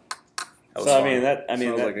lyrics. That was So fun. Sounds that,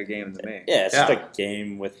 like a game to me. yeah, it's Yeah. just a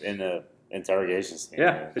game within a interrogation scene.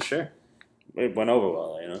 Yeah, for sure. It went over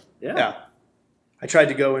well, Yeah. Yeah. I tried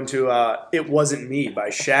to go into "It Wasn't Me"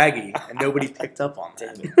 by Shaggy, and nobody picked up on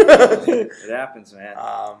that. It happens, man.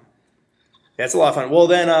 Yeah, it's a lot of fun. Well,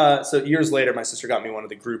 then, so years later, my sister got me one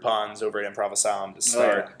of the Groupons over at Improv Asylum to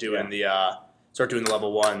start doing the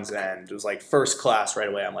level ones, and it was like first class right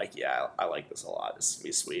away. I'm like, yeah, I like this a lot. This is gonna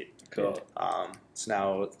be sweet. Cool. So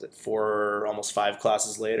now 4, almost 5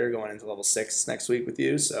 classes later, going into level 6 next week with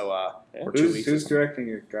you. So or 2 weeks. Who's directing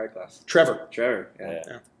your drag class? Trevor? Trevor. Yeah.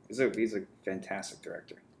 Yeah. He's a fantastic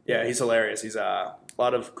director. Yeah, he's hilarious. He's a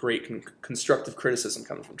lot of great constructive criticism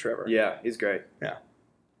coming from Trevor. Yeah, he's great. Yeah.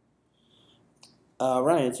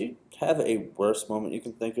 Ryan, do you have a worst moment you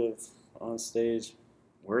can think of on stage?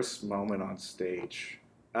 Worst moment on stage.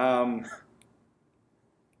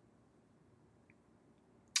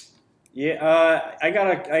 Yeah,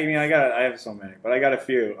 I have so many, but I got a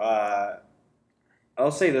few.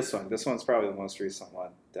 I'll say this one. This one's probably the most recent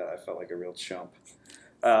one that I felt like a real chump.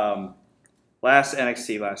 Last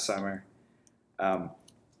NXT last summer.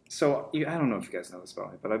 So I don't know if you guys know this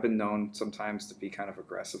about me, but I've been known sometimes to be kind of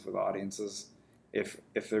aggressive with audiences. If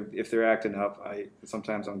they're acting up,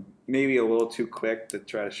 sometimes I'm maybe a little too quick to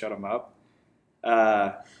try to shut them up.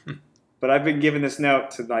 But I've been given this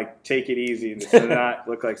note to like take it easy and to not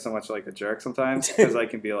look like so much like a jerk sometimes, because I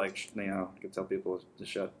can be like, I can tell people to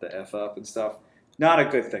shut the F up and stuff. Not a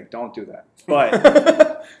good thing. Don't do that.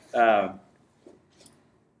 But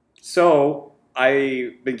so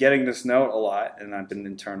I've been getting this note a lot, and I've been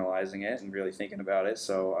internalizing it and really thinking about it.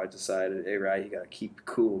 So I decided, hey, Rye, you gotta keep it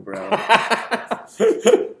cool, bro.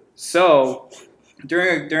 So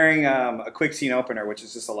during a quick scene opener, which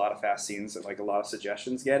is just a lot of fast scenes and like a lot of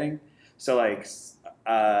suggestions getting. So like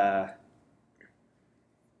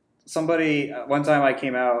somebody one time I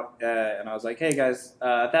came out and I was like, hey guys,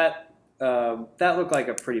 that looked like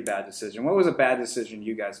a pretty bad decision. What was a bad decision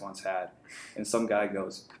you guys once had? And some guy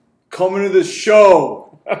goes, coming to the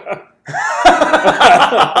show.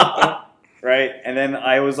 Right? And then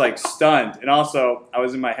I was like stunned. And also I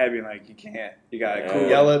was in my head being like, you can't. You gotta cool.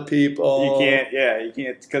 Yell at people. You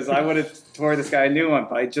can't. Because I would have tore this guy a new one,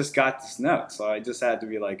 but I just got this note. So I just had to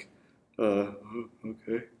be like,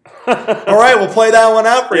 okay. All right, we'll play that one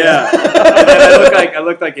out for you. Yeah. And then I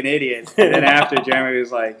looked like an idiot. And then after Jeremy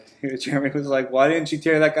was like, why didn't you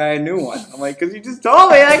tear that guy a new one? I'm like, because you just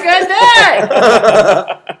told me that guy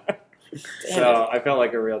died. So I felt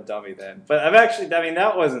like a real dummy then. But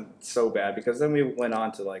that wasn't so bad because then we went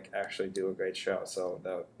on to like actually do a great show. So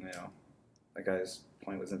that guy's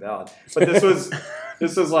point was invalid. But this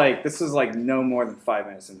was like no more than 5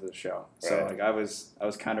 minutes into the show. So Right. like I was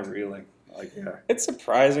kind of reeling. Like yeah. It's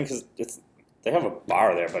surprising because they have a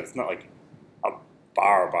bar there, but it's not like a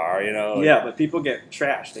bar, you know? Like, Yeah, but people get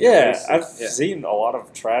trashed. They Yeah, get I've wasted. seen a lot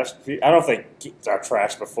of trash. I don't think kids are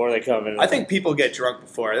trash before they come in. I think people get drunk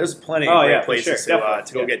before. There's plenty Oh, of great yeah, for places sure. to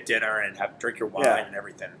Definitely, go yeah. get dinner and drink your wine Yeah. and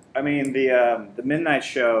everything. I mean the midnight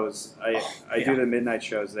shows. I yeah. do the midnight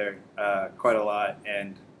shows there quite a lot,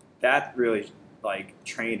 and that really like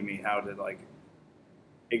trained me how to like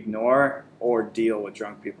ignore or deal with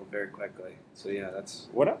drunk people very quickly. So yeah, that's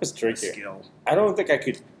when I was a drinking, skill. I don't think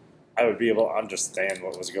I would be able to understand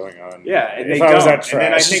what was going on. Yeah, and if they I was don't. that And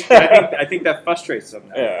then trash. I think that frustrates them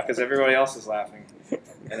now Yeah. because everybody else is laughing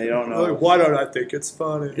and they don't know. Like, why don't I think it's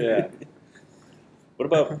funny? Yeah. What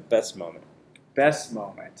about best moment? Best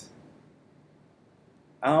moment.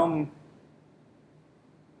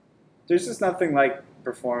 There's just nothing like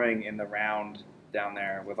performing in the round down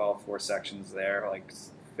there with all 4 sections there, like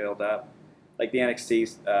filled up, like the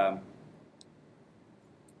NXT.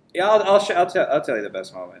 Yeah, I'll tell you the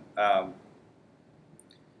best moment.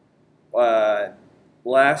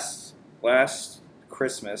 Last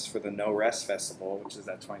Christmas for the No Rest Festival, which is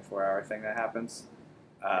that 24-hour thing that happens.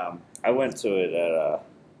 I went to it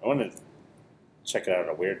I wanted to check it out at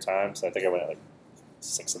a weird time, so I think I went at like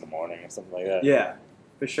 6 in the morning or something like that. Yeah,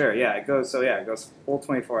 for sure. Yeah, it goes full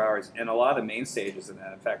 24 hours, and a lot of the main stages in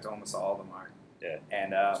that. In fact, almost all of them are. Yeah.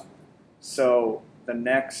 And so the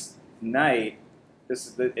next night,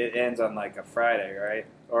 it ends on like a Friday, right?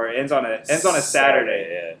 Or it ends on a Saturday.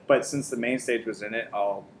 Yeah. But since the main stage was in it,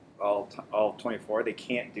 all 24, they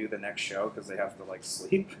can't do the next show because they have to like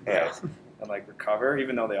sleep Yeah. and like recover,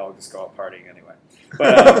 even though they all just go out partying anyway.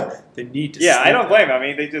 But They need to yeah, I sleep. don't blame them. I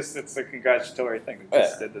mean, it's a congratulatory thing. They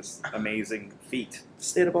just did this amazing feat.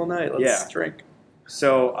 Stayed up all night. Let's Yeah. drink.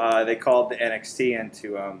 So they called the NXT in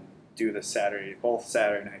to do both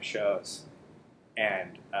Saturday night shows,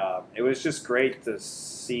 and it was just great to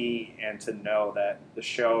see and to know that the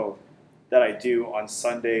show that I do on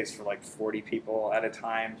Sundays for like 40 people at a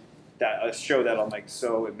time, that a show that I'm like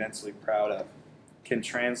so immensely proud of, can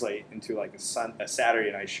translate into like a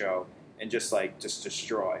Saturday night show and just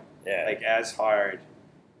destroy Yeah. like as hard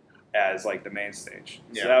as like the main stage.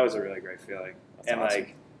 So Yeah. that was a really great feeling. That's And awesome.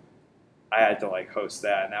 like I had to like host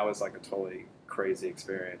that, and that was like a totally crazy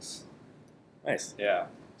experience. Nice. Yeah.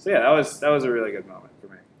 So yeah, that was a really good moment for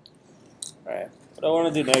me. All right. What I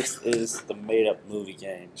want to do next is the made-up movie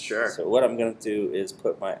game. Sure. So what I'm going to do is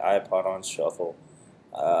put my iPod on shuffle.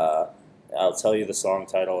 I'll tell you the song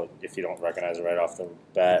title if you don't recognize it right off the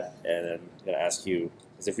bat, and then I'm going to ask you,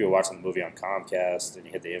 as if you were watching the movie on Comcast and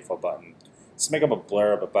you hit the info button, just make up a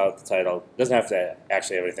blurb about the title. It doesn't have to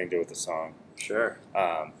actually have anything to do with the song. Sure.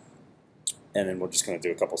 And then we're just going to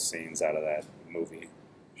do a couple scenes out of that movie.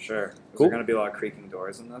 Sure. Is Cool. there gonna be a lot of creaking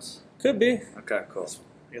doors in this? Could be. Okay, cool.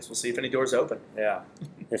 I guess we'll see if any doors open. Yeah.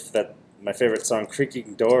 If my favorite song,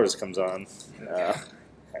 Creaking Doors, comes on,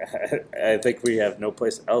 I think we have no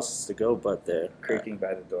place else to go but there. Creaking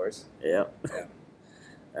by the doors. Yeah. Yeah.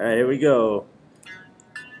 All right, here we go.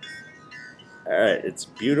 All right, it's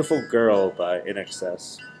 "Beautiful Girl" by In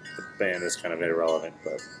Excess. The band is kind of irrelevant,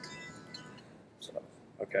 but so.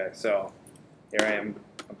 Okay, so here I am.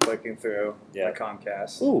 I'm clicking through Yeah. my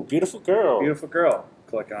Comcast. Ooh, "Beautiful Girl." Beautiful girl.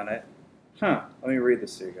 Click on it. Let me read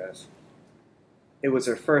this to you guys. It was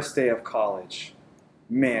her first day of college.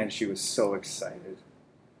 Man, she was so excited.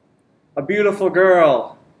 A beautiful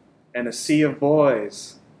girl and a sea of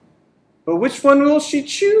boys. But which one will she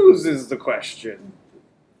choose is the question.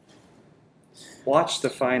 Watch to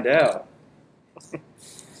find out.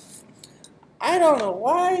 I don't know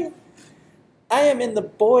why. I am in the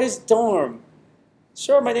boys' dorm.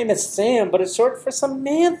 Sure, my name is Sam, but it's short for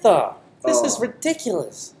Samantha. This is Oh.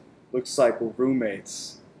 ridiculous. Looks like we're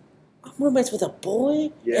roommates. I'm roommates with a boy?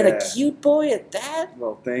 And Yeah. a cute boy at that?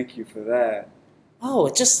 Well, thank you for that. Oh,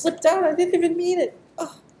 it just slipped out. I didn't even mean it.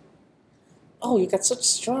 Oh, you got such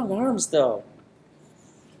strong arms, though.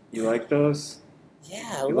 You like those?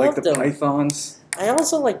 Yeah, I You love like the them. pythons? I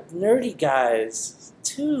also like nerdy guys,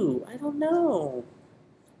 too. I don't know.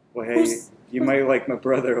 Well, hey, Who's- you might like my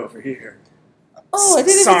brother over here. Oh, I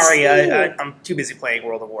didn't Sorry, even see it. I'm too busy playing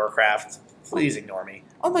World of Warcraft. Please ignore me.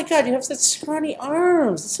 Oh my god, you have such scrawny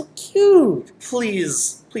arms. It's so cute.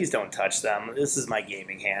 Please don't touch them. This is my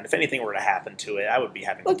gaming hand. If anything were to happen to it, I would be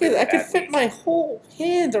having a Look really at it. I could bad fit week. my whole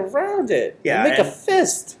hand around it. Yeah, And make a and-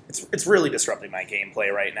 fist. It's really disrupting my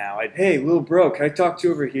gameplay right now. Hey, little bro, can I talk to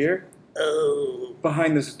you over here? Oh,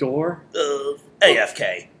 Behind this door?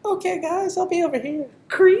 AFK. Okay, guys, I'll be over here.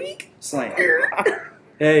 Creek. Slam.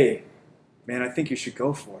 Hey, man, I think you should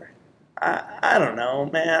go for it. I don't know,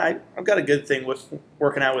 man. I've got a good thing with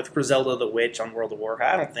working out with Griselda the Witch on World of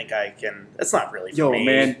Warcraft. I don't think I can. It's not really for Yo, me.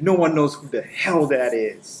 man, no one knows who the hell that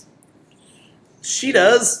is. She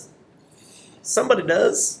does. Somebody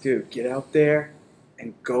does. Dude, get out there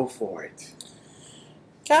and go for it.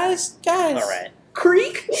 Guys. All right.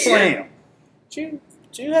 Creek? Slam. Do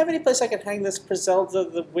you have any place I can hang this Griselda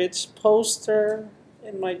the Witch poster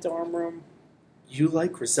in my dorm room? You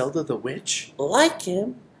like Griselda the Witch? Like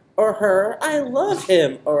him or her. I love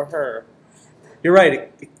him or her. You're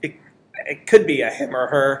right. It could be a him or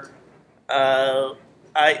her.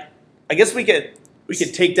 I guess we could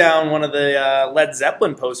take down one of the Led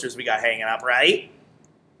Zeppelin posters we got hanging up, right?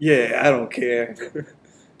 Yeah, I don't care.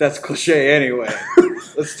 That's cliche anyway.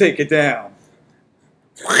 Let's take it down.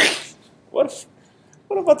 What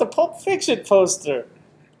about the Pulp Fiction poster?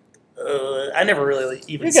 I never really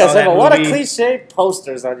even You saw guys that have a lot of movie. cliche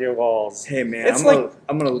posters on your walls. Hey, man, It's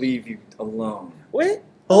I'm gonna leave you alone. Wait.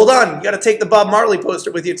 Hold on, you got to take the Bob Marley poster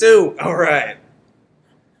with you too. All right.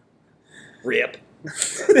 Rip.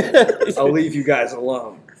 I'll leave you guys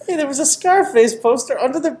alone. Hey, there was a Scarface poster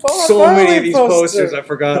under the Bob So Marley many of these poster. posters I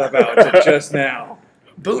forgot about just now.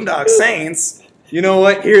 Boondock Saints. You know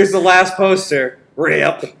what? Here's the last poster.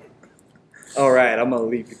 Rip. All right, I'm gonna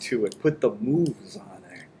leave you to it. Put the moves on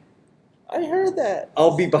there. I heard that.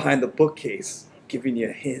 I'll be behind the bookcase, giving you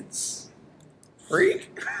hints. Freak.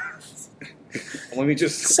 Let me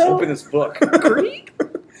just So- open this book.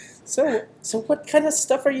 So what kind of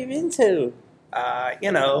stuff are you into?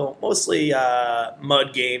 Mostly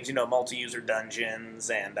mud games, multi-user dungeons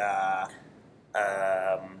and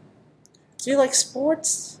Do you like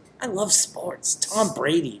sports? I love sports. Tom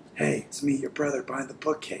Brady. Hey, it's me, your brother, behind the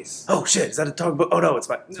bookcase. oh shit, is that a dog book? Oh no, it's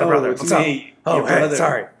my No, brother. it's What's up? me, Oh, your hey, brother.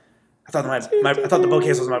 sorry. I thought I thought the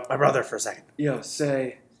bookcase was my brother for a second. Yo,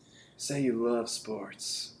 say you love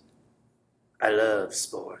sports. I love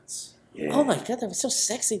sports. Yeah. Oh my god, that was so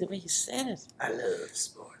sexy the way you said it. I love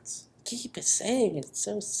sports. Keep it saying it. It's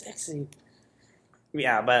so sexy.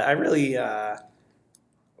 Yeah, but I really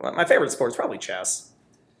my favorite sport is probably chess.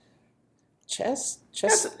 Chess?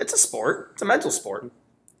 It's a sport. It's a mental sport.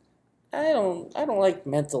 I don't like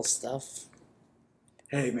mental stuff.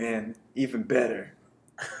 Hey, man, even better.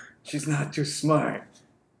 She's not too smart.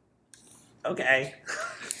 Okay.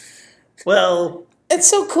 Well, It's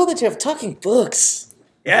so cool that you have talking books.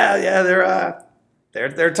 yeah,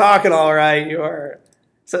 they're talking all right. You are.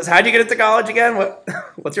 So how'd you get into college again?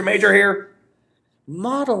 What's your major here?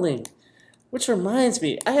 Modeling. Which reminds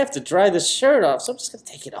me, I have to dry this shirt off, so I'm just gonna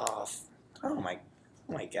take it off. Oh my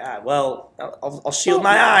God. Well, I'll shield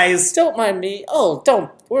my eyes. Don't mind me. Oh,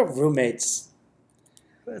 don't. We're roommates.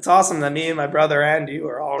 It's awesome that me and my brother and you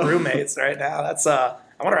are all roommates right now. That's I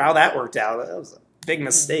wonder how that worked out. That was a big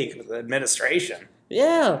mistake with the administration.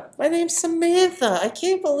 Yeah, my name's Samantha. I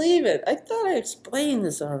can't believe it. I thought I explained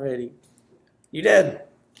this already. You did.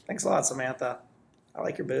 Thanks a lot, Samantha. I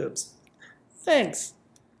like your boobs. Thanks.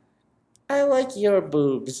 I like your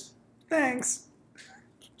boobs. Thanks.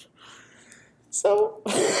 So,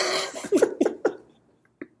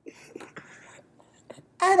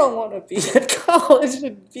 I don't want to be at college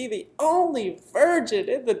and be the only virgin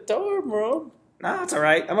in the dorm room. No, it's all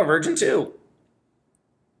right. I'm a virgin too.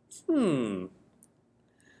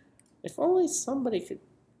 If only somebody could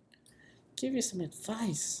give you some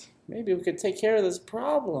advice. Maybe we could take care of this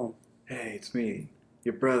problem. Hey, it's me,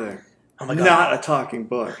 your brother. Oh my God. Not a talking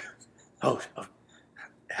book. Oh,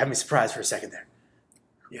 have me surprised for a second there.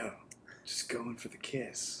 Yo, just going for the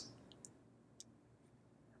kiss.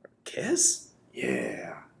 Kiss?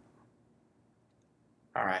 Yeah.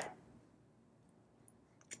 All right.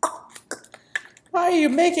 Why are you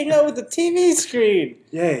making out with the TV screen?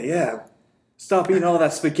 Yeah. Stop eating all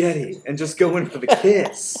that spaghetti and just go in for the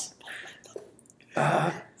kiss.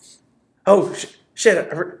 Shit.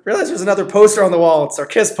 I realized there's another poster on the wall. It's our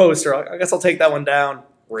Kiss poster. I guess I'll take that one down.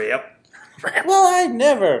 Yep. Well, I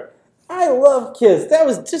never. I love Kiss. That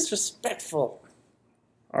was disrespectful.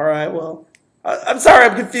 All right, well, I'm sorry,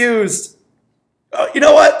 I'm confused. You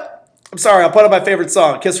know what? I'm sorry, I'll put up my favorite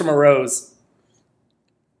song, Kiss from a Rose.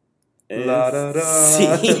 La da da.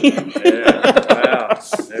 See? Yeah, wow.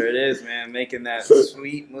 There it is, man. Making that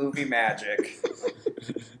sweet movie magic.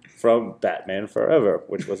 From Batman Forever,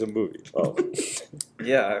 which was a movie. Oh.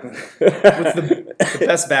 Yeah. The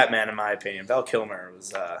best Batman, in my opinion. Val Kilmer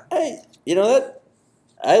was... You know that?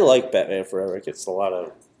 I like Batman Forever. It gets a lot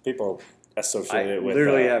of people associated I with.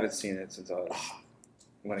 literally haven't seen it since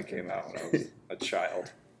when it came out when I was a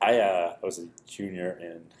child. I was a junior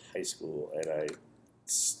in high school, and I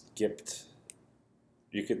skipped.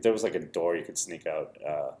 There was like a door you could sneak out.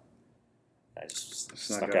 I just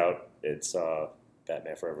snuck out. It's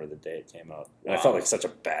Batman Forever the day it came out. And I felt like such a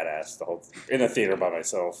badass in the theater by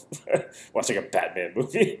myself watching a Batman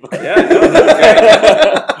movie. Yeah, no,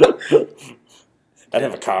 okay. I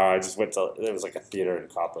didn't have a car. I just went to. There was like a theater in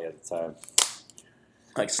Copley at the time.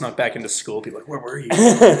 Like, snuck back into school. People were like, where were you?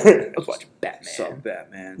 I was watching Batman. Saw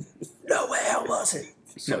Batman. No way, how was it?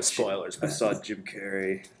 No spoilers, I man. saw Jim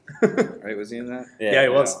Carrey. Right, was he in that? Yeah, he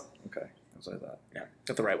was. Okay, that's what I thought. Yeah,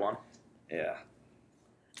 got the right one. Yeah.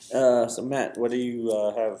 So Matt, what do you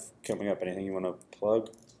have coming up? Anything you want to plug?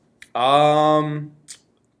 No,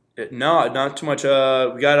 not too much. We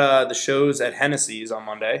got the shows at Hennessy's on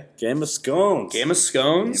Monday. Game of Scones. Game of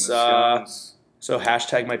Scones. Game of Scones. So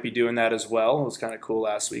hashtag might be doing that as well. It was kind of cool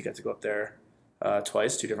last week. I had to go up there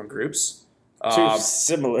twice, 2 different groups. Two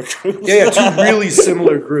similar groups. Yeah, 2 really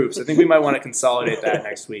similar groups. I think we might want to consolidate that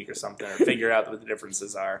next week or something, or figure out what the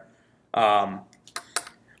differences are.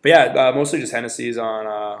 But yeah, mostly just Hennessy's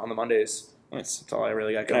on the Mondays. Nice. That's all I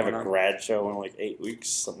really got Gonna going have a on. grad show in like 8 weeks,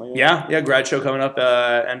 something like that. Yeah, grad show coming up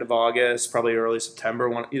end of August, probably early September.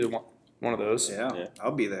 One of those. Yeah, Yeah.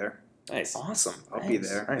 I'll be there. Nice. Awesome. I'll be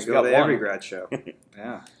there. Nice. I We go got to one. every grad show.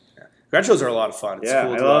 Yeah. Grad shows are a lot of fun. It's Yeah,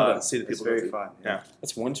 cool I to love them. see the It's people. very go through. fun. Yeah.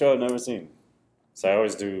 That's one show I've never seen. So I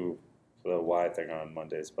always do the Y thing on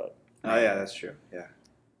Mondays, but Oh yeah, that's true. Yeah.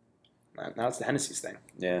 Now it's the Hennessy's thing.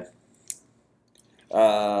 yeah.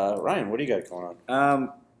 Ryan, what do you got going on?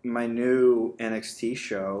 My new NXT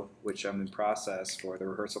show, which I'm in process for the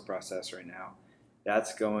rehearsal process right now,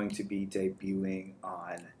 that's going to be debuting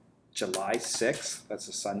on July 6th. That's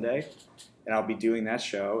a Sunday, and I'll be doing that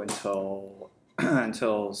show until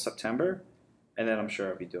until September, and then I'm sure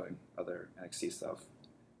I'll be doing other NXT stuff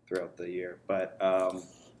throughout the year. But I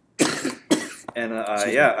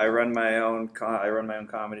run my own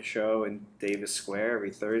comedy show in Davis Square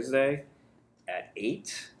every Thursday at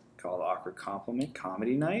 8, called Awkward Compliment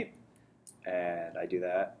Comedy Night, and I do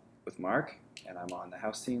that with Mark, and I'm on the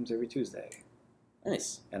house teams every Tuesday,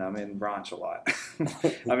 Nice. and I'm in Branch a lot.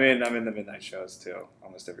 I'm in the midnight shows too,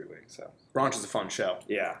 almost every week. So Branch is a fun show.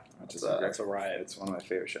 yeah, That's a riot. it's one of my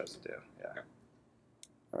favorite shows to do. Yeah.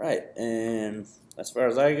 All right, and as far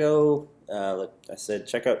as I go, like I said,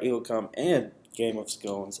 check out EagleCom and Game of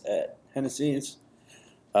Scones at Hennessy's.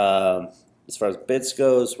 As far as bits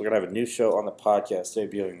goes, we're gonna have a new show on the podcast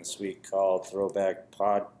debuting this week called it's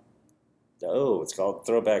called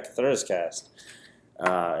Throwback Thurscast,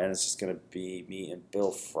 and it's just gonna be me and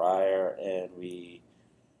Bill Fryer, and we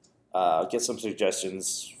get some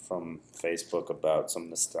suggestions from Facebook about some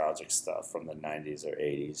nostalgic stuff from the 90s or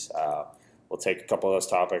 80s. We'll take a couple of those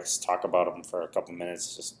topics, talk about them for a couple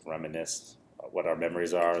minutes, just reminisce what our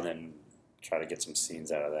memories are, and then try to get some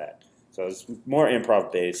scenes out of that. So it's more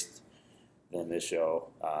improv based than this show.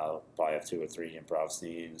 Probably have 2 or 3 improv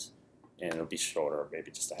scenes, and it'll be shorter,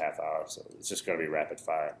 maybe just a half hour. So it's just going to be rapid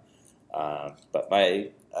fire. But my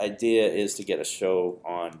idea is to get a show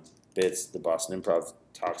on Bits, the Boston Improv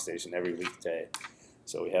Talk Station, every weekday.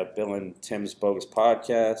 So we have Bill and Tim's Bogus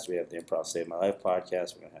Podcast. We have the Improv Save My Life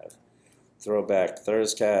Podcast. We're going to have Throwback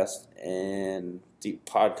Thurscast and Deep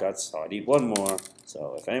Podcuts. So I need one more.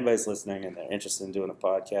 So if anybody's listening and they're interested in doing a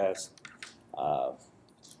podcast,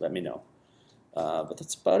 let me know. But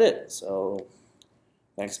that's about it. So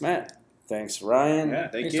thanks, Matt. Thanks, Ryan. Yeah,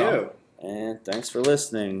 thank Thanks, you. Tom. And thanks for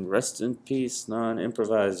listening. Rest in peace,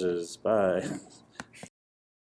 non-improvisers. Bye.